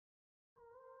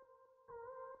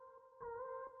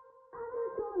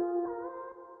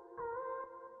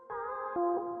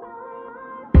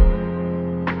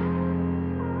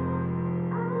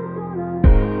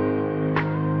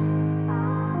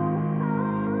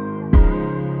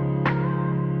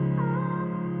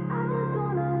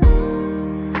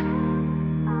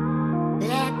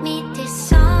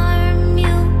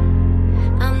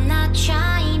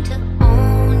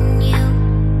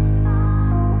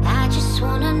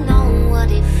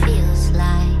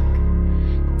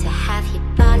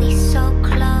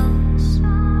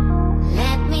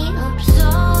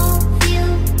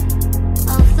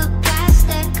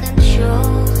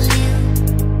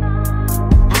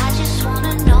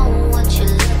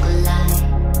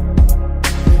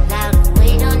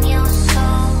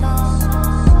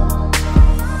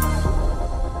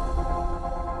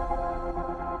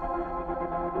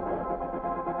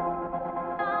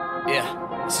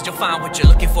Find what you're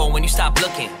looking for when you stop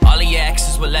looking. All of your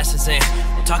exes with lessons in.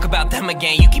 We'll talk about them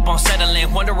again. You keep on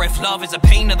settling. Wonder if love is a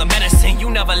pain or the medicine.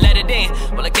 You never let it in.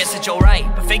 Well, I guess that you're right.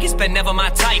 But fake has been never my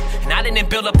type. And I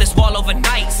didn't build up this wall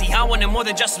overnight. See, I wanted more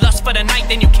than just lust for the night.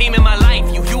 Then you came in my life.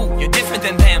 You're different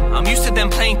than them. I'm used to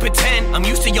them playing pretend. I'm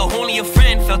used to you're only a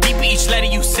friend. Fell deep with each letter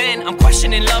you send. I'm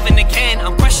questioning loving again.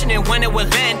 I'm questioning when it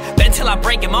will end. Then till I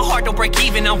break it, my heart don't break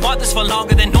even. I want this for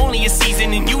longer than only a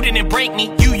season. And you didn't break me.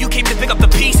 You came to pick up the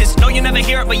pieces. No, you never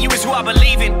hear it, but you is who I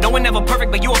believe in. No one ever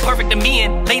perfect, but you are perfect to me.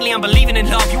 And lately I'm believing in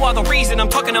love. You are the reason. I'm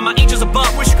talking to my angels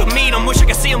above. Wish you could meet him. Wish I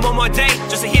could see him one more day.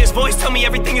 Just to hear his voice tell me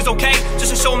everything is okay. Just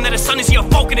to show him that his son is here,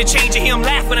 folk, and to change. And hear him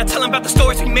laugh when I tell him about the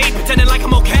stories we made, pretending like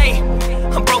I'm okay.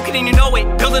 I'm broken and you know it.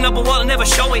 Building up a wall and never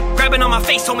show it. Grabbing on my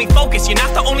face, told me focus. You're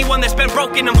not the only one that's been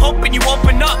broken. I'm hoping you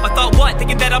open up. I thought what?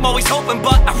 Thinking that I'm always hoping,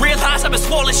 but I realize I've been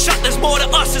swollen shut. There's more to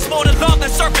us. There's more to love than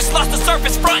surface. Lost the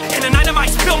surface front. And the night I might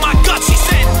spill my guts, she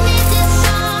said.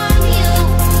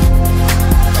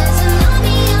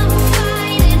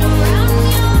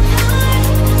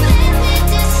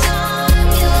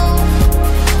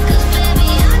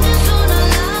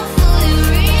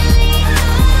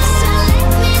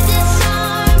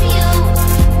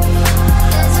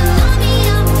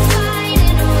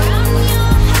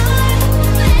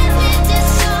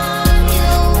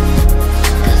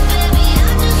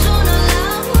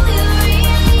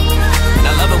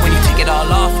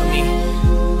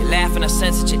 I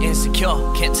sense that you're insecure.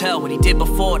 Can't tell what he did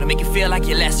before to make you feel like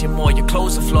you're less, you're more. Your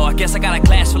clothes the floor. I guess I got a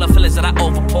glass full of feelings that I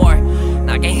overpour.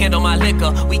 Now I can't handle my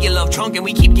liquor. We get love drunk and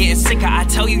we keep getting sicker. I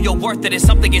tell you you're worth it. If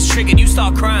something gets triggered, you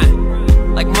start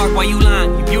crying. Like Mark, why you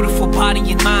lying? Your beautiful body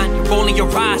and mind. You're rolling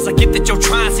your eyes. I get that you're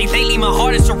trying. See, lately my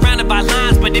heart is surrounded by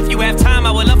lines. But if you have time,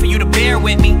 I would love for you to bear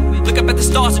with me. Look up at the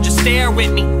stars and just stare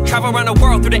with me. Travel around the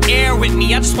world through the air with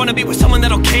me. I just wanna be with someone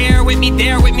that'll care with me.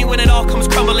 There with me when it all comes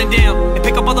crumbling down. And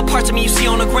pick up all the parts of me you see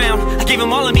on the ground. I gave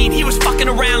him all of me and he was fucking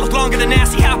around. Look longer than that,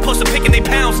 see how close I'm picking they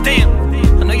pounds. Damn,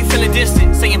 I know you're feeling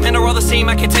distant. Saying men are all the same,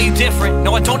 I can tell you different.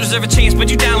 No, I don't deserve a chance,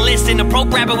 but you down listen. A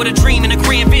broke rapper with a dream and a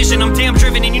grand vision. I'm damn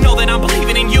driven and you know that I'm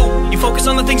believing in you. You focus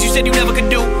on the things you said you never could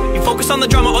do. You focus on the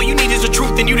drama, all you need is the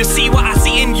truth. And you to see what I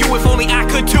see in you, if only I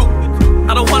could too.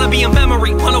 I don't wanna be a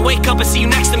memory, wanna wake up and see you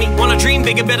next to me. Wanna dream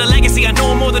bigger, better legacy. I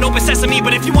know I'm more than open sesame,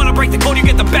 but if you wanna break the code, you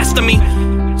get the best of me.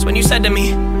 It's when you said to me,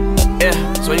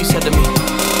 yeah, it's when you said to me.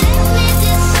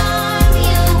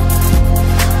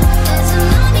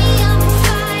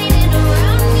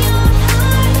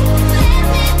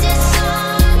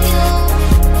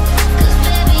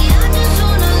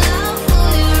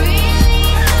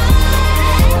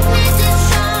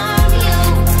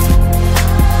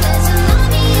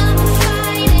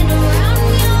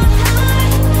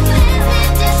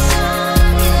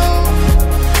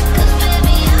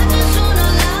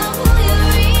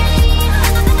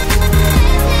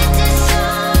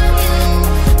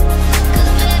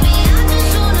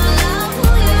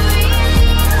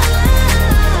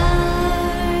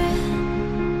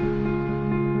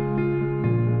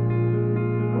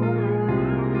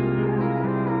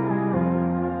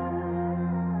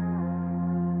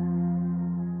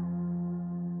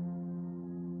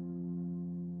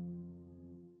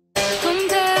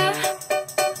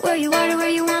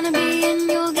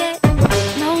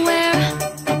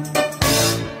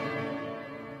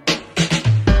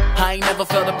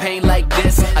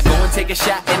 A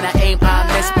shot and I aim, I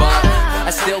miss, but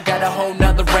I still got a whole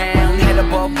nother round. Head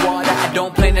above water, I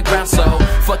don't play in the ground, so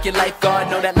fuck your lifeguard.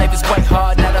 Know that life is quite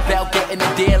hard, not about getting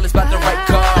a deal, it's about the right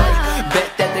card.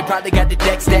 Bet that they probably got the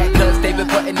deck stacked, cause they've been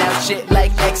putting out shit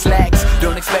like X-Lax.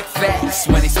 Don't expect facts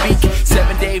when they speak.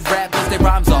 7-day rappers, they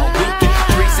rhymes all week.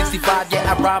 365, yeah,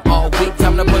 I rhyme all week.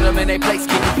 Time to put them in their place,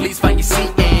 can you please find your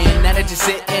seat in? Now that you're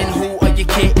sitting, who are you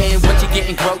kidding? What you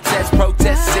getting? Grotesque,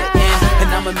 protest, sitting. And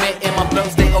I'm admitting my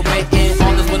blows, they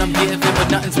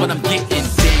nothing's what I'm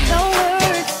getting.